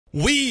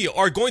We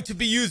are going to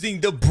be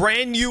using the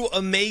brand new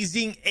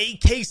amazing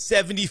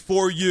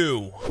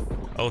AK74U.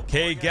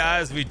 Okay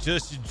guys, we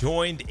just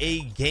joined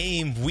a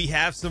game. We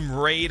have some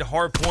raid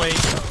hardpoint.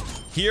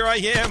 Here I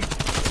am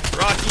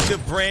rocking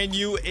the brand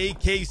new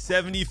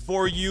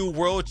AK74U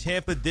World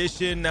Champ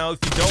Edition. Now if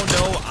you don't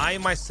know, I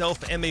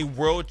myself am a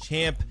world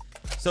champ,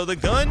 so the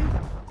gun,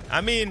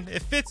 I mean,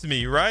 it fits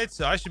me, right?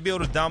 So I should be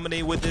able to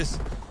dominate with this.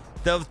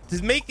 To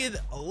make it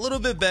a little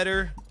bit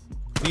better,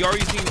 we are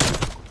using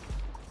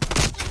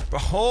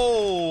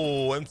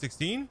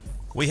M16.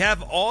 We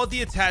have all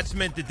the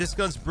attachment that this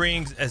gun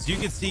brings. As you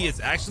can see, it's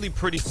actually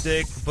pretty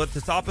sick. But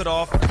to top it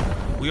off,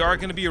 we are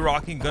going to be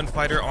rocking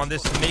Gunfighter on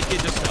this to make it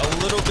just a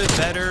little bit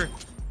better.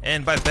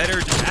 And by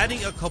better, just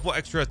adding a couple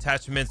extra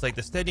attachments like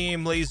the steady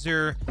aim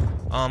laser.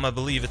 I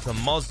believe it's a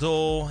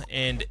muzzle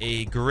and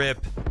a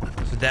grip,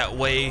 so that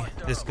way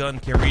this gun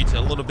can reach a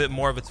little bit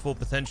more of its full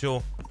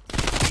potential.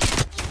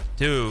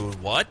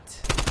 Dude, what?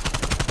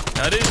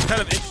 Now it is kind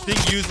of interesting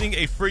using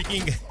a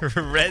freaking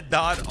red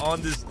dot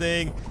on this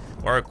thing,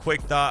 or a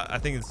quick dot. I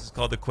think this is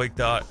called the quick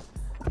dot.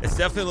 It's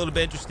definitely a little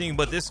bit interesting,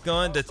 but this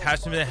gun, the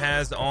attachment it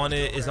has on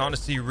it is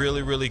honestly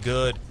really, really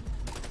good.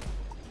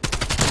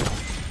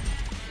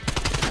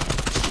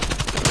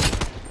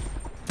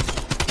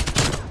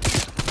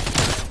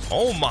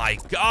 Oh my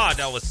god,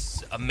 that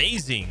was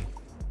amazing.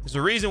 There's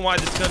a reason why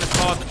this gun is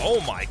called,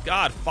 oh my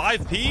god,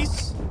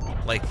 5-piece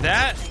like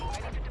that.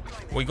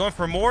 Are we going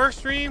for more,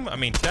 stream? I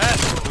mean, chat,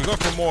 we're going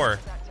for more.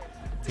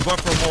 We're going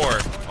for more.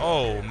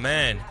 Oh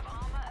man,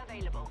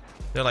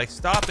 they're like,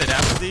 stop it,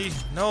 Apathy.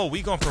 No,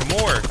 we going for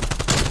more.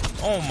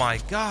 Oh my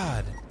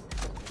god,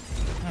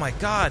 oh my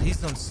god,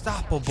 he's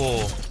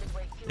unstoppable.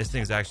 This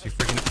thing's actually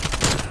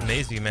freaking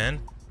amazing, man.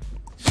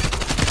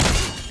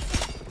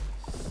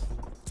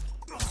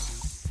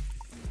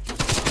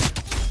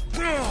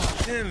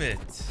 Damn it.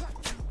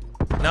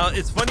 Now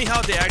it's funny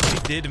how they actually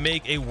did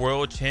make a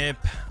world champ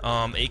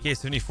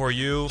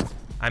AK74U.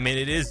 I mean,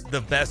 it is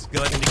the best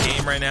gun in the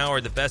game right now, or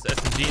the best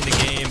SMG in the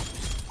game,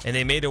 and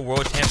they made a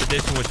world champ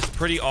edition, which is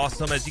pretty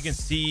awesome. As you can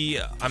see,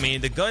 I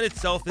mean, the gun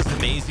itself is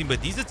amazing,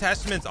 but these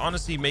attachments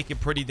honestly make it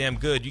pretty damn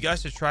good. You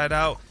guys should try it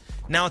out.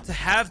 Now, to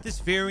have this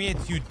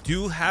variant, you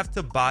do have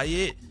to buy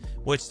it,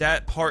 which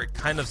that part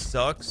kind of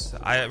sucks.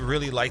 I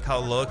really like how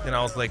it looked, and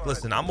I was like,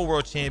 listen, I'm a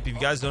world champ. If you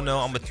guys don't know,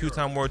 I'm a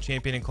 2-time world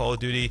champion in Call of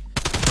Duty.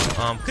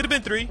 Could have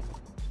been 3,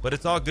 but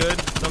it's all good.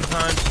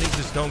 Sometimes things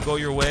just don't go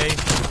your way,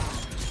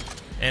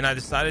 and I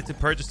decided to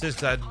purchase this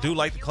because I do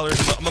like the colors.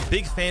 I'm a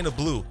big fan of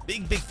blue.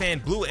 Big fan,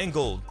 blue and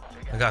gold.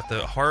 I got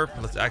the harp.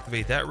 Let's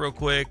activate that real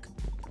quick.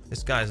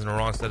 This guy's on the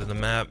wrong side of the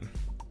map.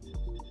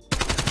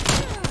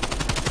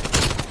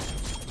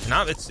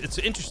 Now it's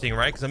interesting,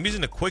 right? Because I'm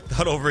using a quick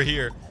dot over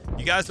here.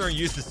 You guys aren't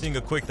used to seeing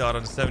a quick dot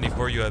on the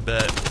 74U, I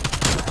bet.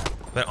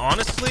 But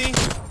honestly,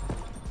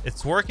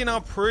 it's working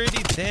out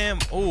pretty damn.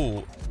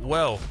 Oh,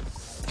 well,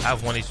 I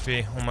have 1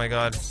 HP. Oh my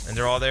god, and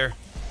they're all there.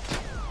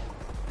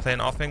 Play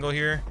an off angle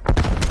here.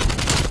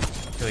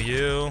 Kill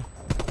you.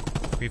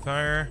 Free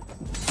fire.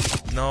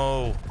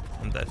 No,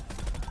 I'm dead.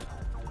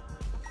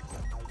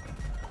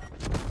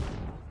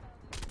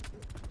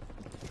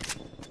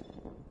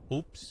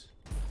 Oops.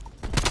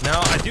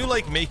 Now, I do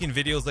like making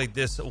videos like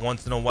this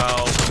once in a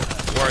while,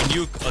 where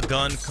a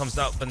gun comes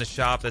out from the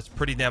shop that's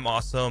pretty damn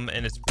awesome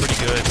and it's pretty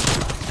good.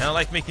 And I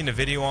like making a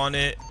video on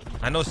it.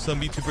 I know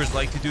some YouTubers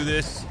like to do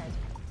this.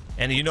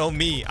 And you know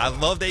me, I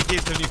love the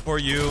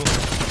AK74U.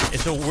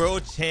 It's a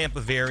world champ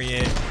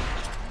variant.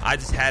 I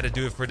just had to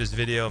do it for this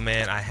video,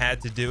 man. I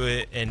had to do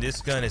it. And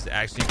this gun is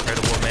actually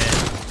incredible, man.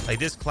 Like,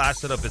 this class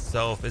setup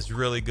itself is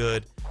really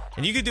good.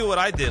 And you can do what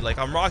I did. Like,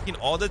 I'm rocking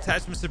all the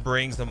attachments it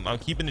brings. I'm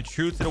keeping it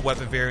true to the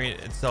weapon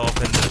variant itself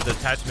and the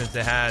attachments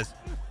it has.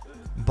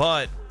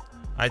 But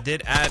I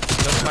did add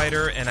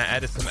Gunfighter, and I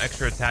added some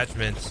extra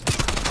attachments.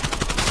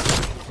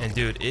 And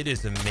dude, it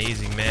is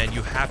amazing, man.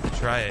 You have to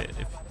try it.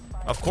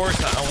 Of course,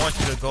 I want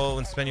you to go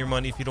and spend your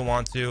money if you don't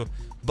want to,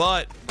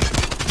 but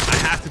I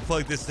have to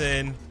plug this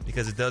in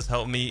because it does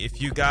help me. If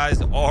you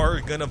guys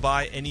are gonna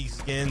buy any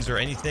skins or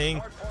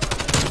anything,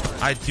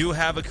 I do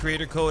have a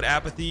creator code,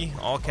 Apathy,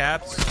 all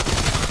caps.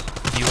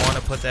 If you want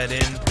to put that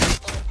in,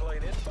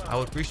 I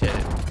would appreciate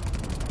it.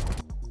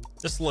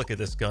 Just look at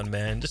this gun,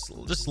 man. Just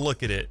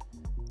look at it.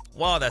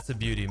 Wow, that's a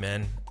beauty,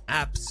 man.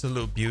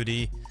 Absolute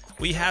beauty.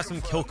 We have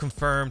some kill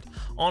confirmed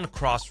on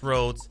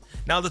Crossroads.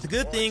 Now, the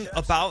good thing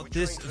about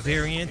this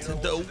variant,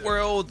 the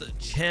world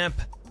champ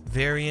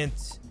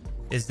variant,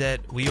 is that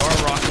we are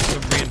rocking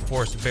some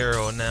reinforced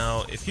barrel.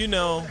 Now, if you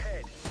know,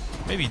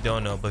 maybe you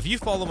don't know, but if you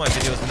follow my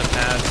videos in the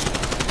past,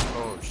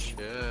 oh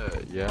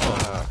shit,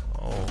 yeah.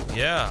 Oh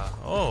yeah.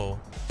 Oh.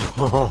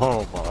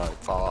 Oh my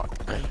fuck.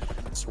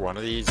 It's one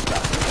of these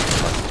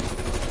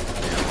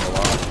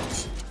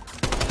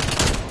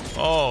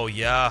Oh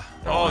yeah.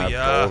 Oh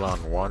yeah. Gold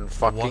on one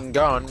fucking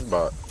gun,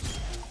 but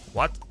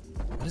what?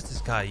 What is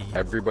this guy?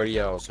 Everybody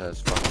else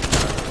has fucking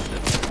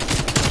guns.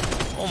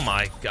 Oh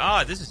my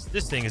god,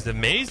 this thing is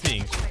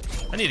amazing.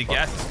 I need to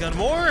gas this gun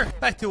more.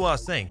 Back to what I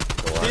was saying.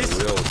 This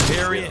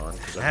variant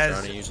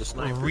has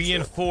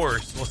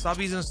reinforced. Well, stop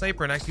using a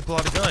sniper and actually pull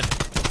out a gun.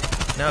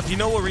 Now, if you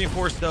know what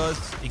reinforce does,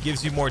 it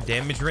gives you more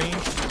damage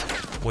range,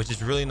 which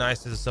is really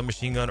nice as a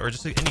submachine gun or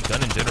just like any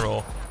gun in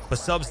general. But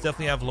subs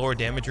definitely have lower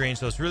damage range,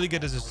 so it's really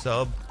good as a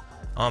sub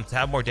to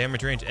have more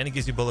damage range, and it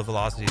gives you bullet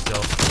velocity.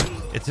 So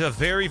it's a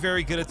very,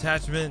 very good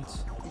attachment,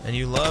 and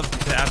you love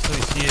to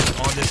absolutely see it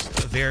on this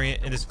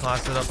variant in this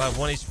class setup. I have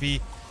 1 HP.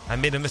 I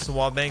made him miss the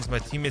wall bangs. My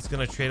teammate's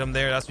gonna trade him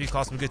there. That's what you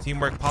call some good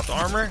teamwork. Pop the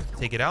armor,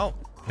 take it out.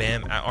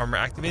 Bam, armor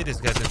activated. This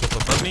guy's gonna jump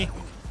above me.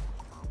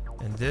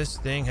 And this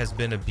thing has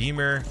been a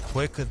beamer.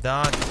 Quick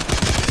dot.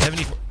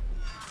 74.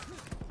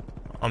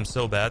 I'm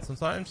so bad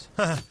sometimes.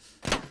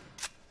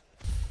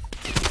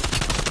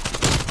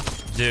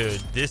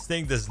 Dude, this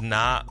thing does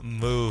not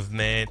move,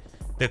 man.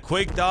 The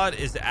quick dot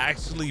is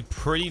actually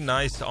pretty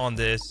nice on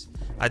this.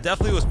 I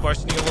definitely was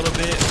questioning a little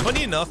bit.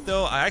 Funny enough,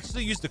 though, I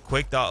actually used the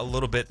quick dot a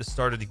little bit at the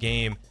start of the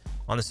game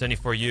on the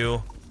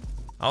 74U.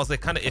 I was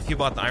like kind of iffy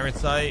about the iron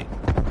sight.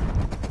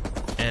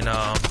 And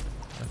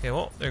okay,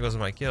 well, there goes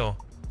my kill.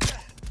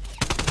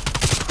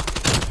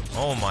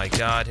 Oh my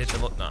god, hit the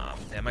look. Nah,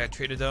 damn, I got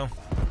traded though.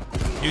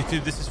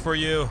 YouTube, this is for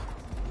you.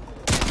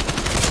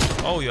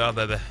 Oh yeah,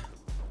 baby.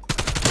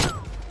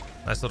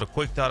 Nice little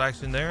quick dot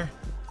action there.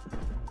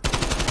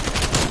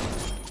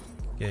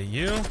 Get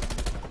you.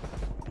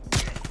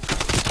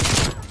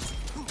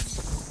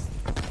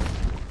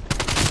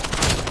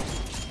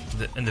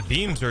 And the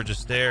beams are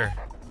just there.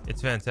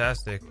 It's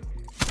fantastic.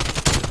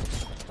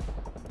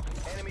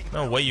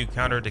 No way you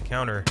counter to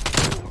counter.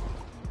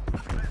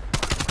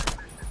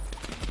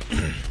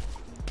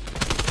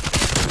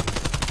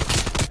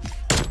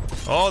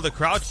 Oh, the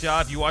crouch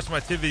shot. If you watch my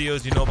tip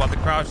videos, you know about the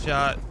crouch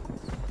shot.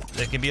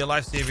 That can be a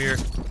lifesaver.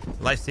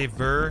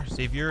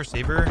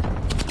 Saver.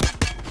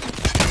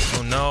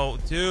 Oh no,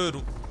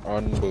 dude.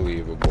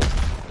 Unbelievable.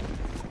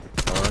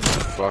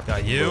 Unfucking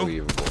Got you.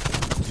 Unbelievable.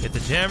 Hit the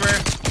jammer.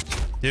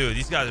 Dude,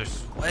 these guys are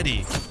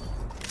sweaty.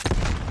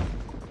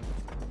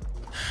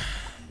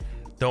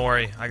 Don't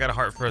worry, I got a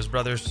heart for us,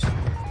 brothers.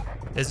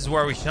 This is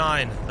where we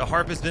shine. The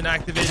harp has been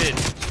activated.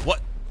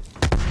 What?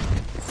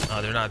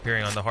 Oh, they're not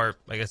appearing on the harp.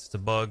 I guess it's a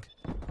bug.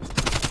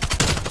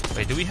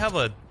 Wait, do we have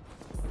a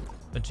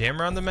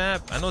jammer on the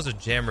map? I know there's a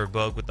jammer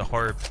bug with the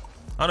harp.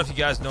 I don't know if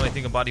you guys know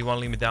anything about it. You want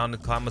to leave me down in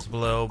the comments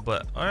below.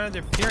 But all right,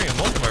 they're appearing.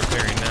 Most of them are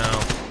appearing now.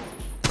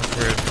 That's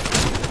weird.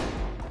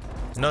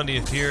 No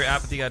need to fear.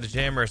 Apathy got a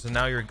jammer, so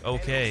now you're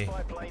okay.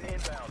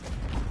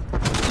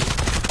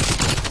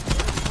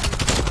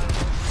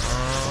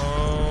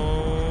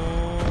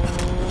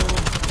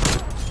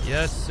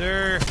 Yes,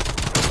 sir.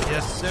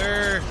 Yes,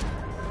 sir.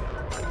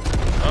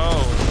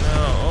 Oh,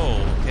 no.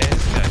 Oh, okay.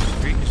 This guy's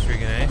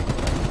streaking, eh?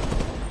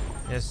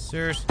 Yes,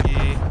 sir,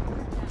 ski.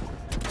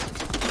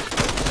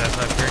 That's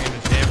not carrying the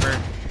chamber.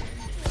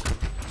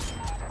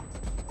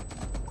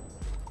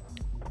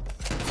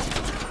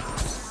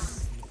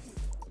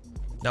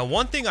 Now,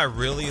 one thing I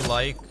really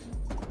like...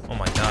 Oh,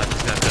 my God.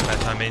 This guy's got bad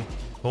timing.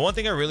 But one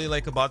thing I really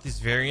like about these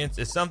variants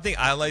is something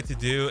I like to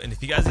do. And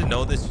if you guys didn't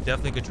know this, you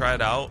definitely could try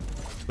it out.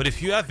 But if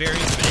you have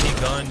variants of any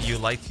gun you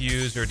like to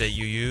use or that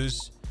you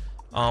use,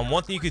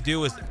 one thing you could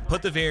do is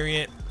put the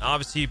variant,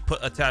 obviously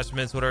put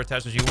attachments, whatever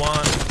attachments you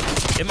want.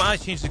 It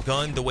might change the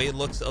gun, the way it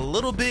looks a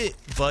little bit,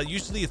 but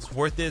usually it's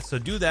worth it. So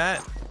do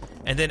that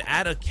and then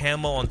add a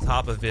camo on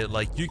top of it.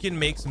 Like, you can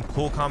make some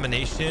cool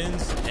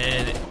combinations,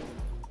 and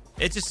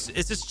it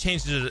just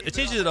changes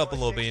it up a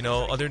little bit, you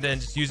know, other than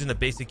just using the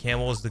basic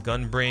camos the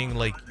gun bring.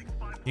 Like,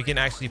 you can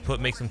actually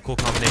make some cool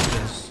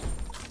combinations.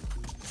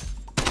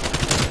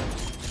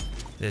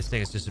 This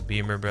thing is just a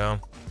beamer, bro.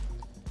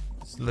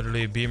 It's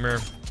literally a beamer.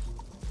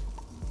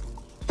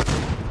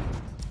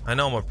 I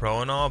know I'm a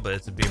pro and all, but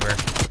it's a beamer.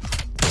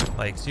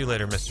 Like, see you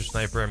later, Mr.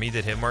 Sniper. I mean, he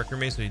did hit marker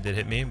me, so he did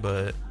hit me,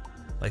 but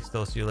like,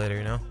 still see you later,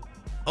 you know?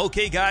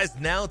 Okay, guys,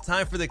 now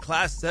time for the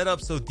class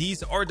setup. So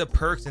these are the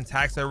perks and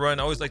tags I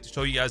run. I always like to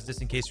show you guys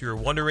just in case you were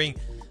wondering.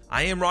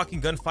 I am rocking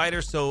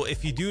Gunfighter, so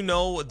if you do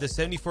know, the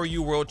 74U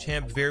World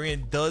Champ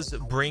variant does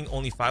bring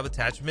only 5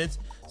 attachments.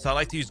 So I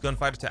like to use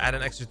Gunfighter to add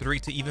an extra 3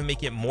 to even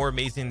make it more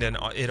amazing than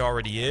it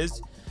already is.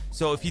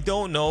 So if you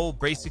don't know,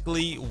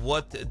 basically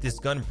what this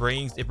gun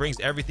brings, it brings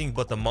everything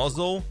but the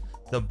muzzle,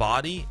 the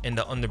body, and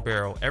the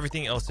underbarrel.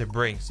 Everything else it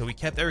brings. So we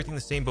kept everything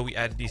the same, but we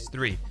added these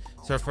 3.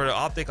 So for the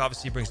optic,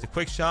 obviously it brings the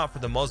quick shot. For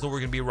the muzzle, we're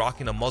going to be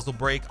rocking a muzzle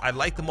brake. I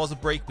like the muzzle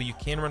brake, but you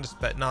can run the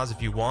Spetsnaz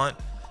if you want.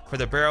 For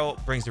the barrel,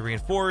 brings the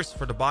reinforce.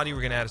 For the body, we're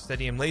going to add a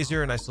steady aim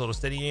laser, a nice little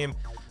steady aim.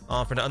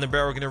 For the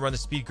underbarrel, we're going to run the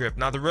speed grip.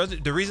 Now, the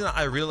reason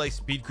I really like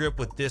speed grip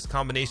with this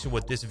combination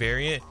with this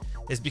variant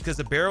is because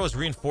the barrel is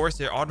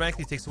reinforced. It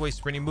automatically takes away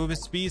sprinting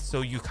movement speed,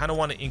 so you kind of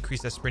want to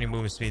increase that sprinting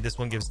movement speed. This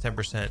one gives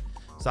 10%.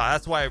 So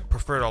that's why I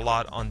prefer it a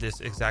lot on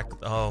this exact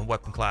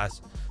weapon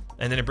class.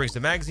 And then it brings the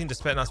magazine, the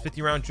Spetsnaz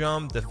 50 round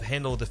drum, the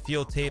handle, the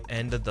field tape,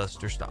 and the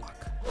duster stock.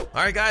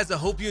 All right, guys, I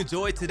hope you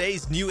enjoyed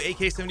today's new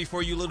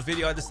AK74U little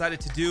video I decided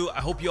to do.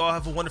 I hope you all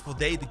have a wonderful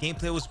day. The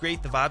gameplay was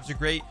great. The vibes are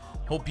great.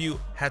 Hope you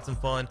had some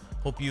fun.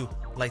 Hope you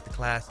liked the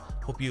class.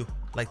 Hope you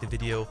like the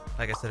video.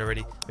 Like I said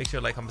already, make sure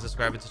to like, comment,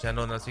 subscribe to the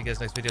channel, and I'll see you guys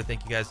next video.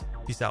 Thank you guys.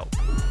 Peace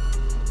out.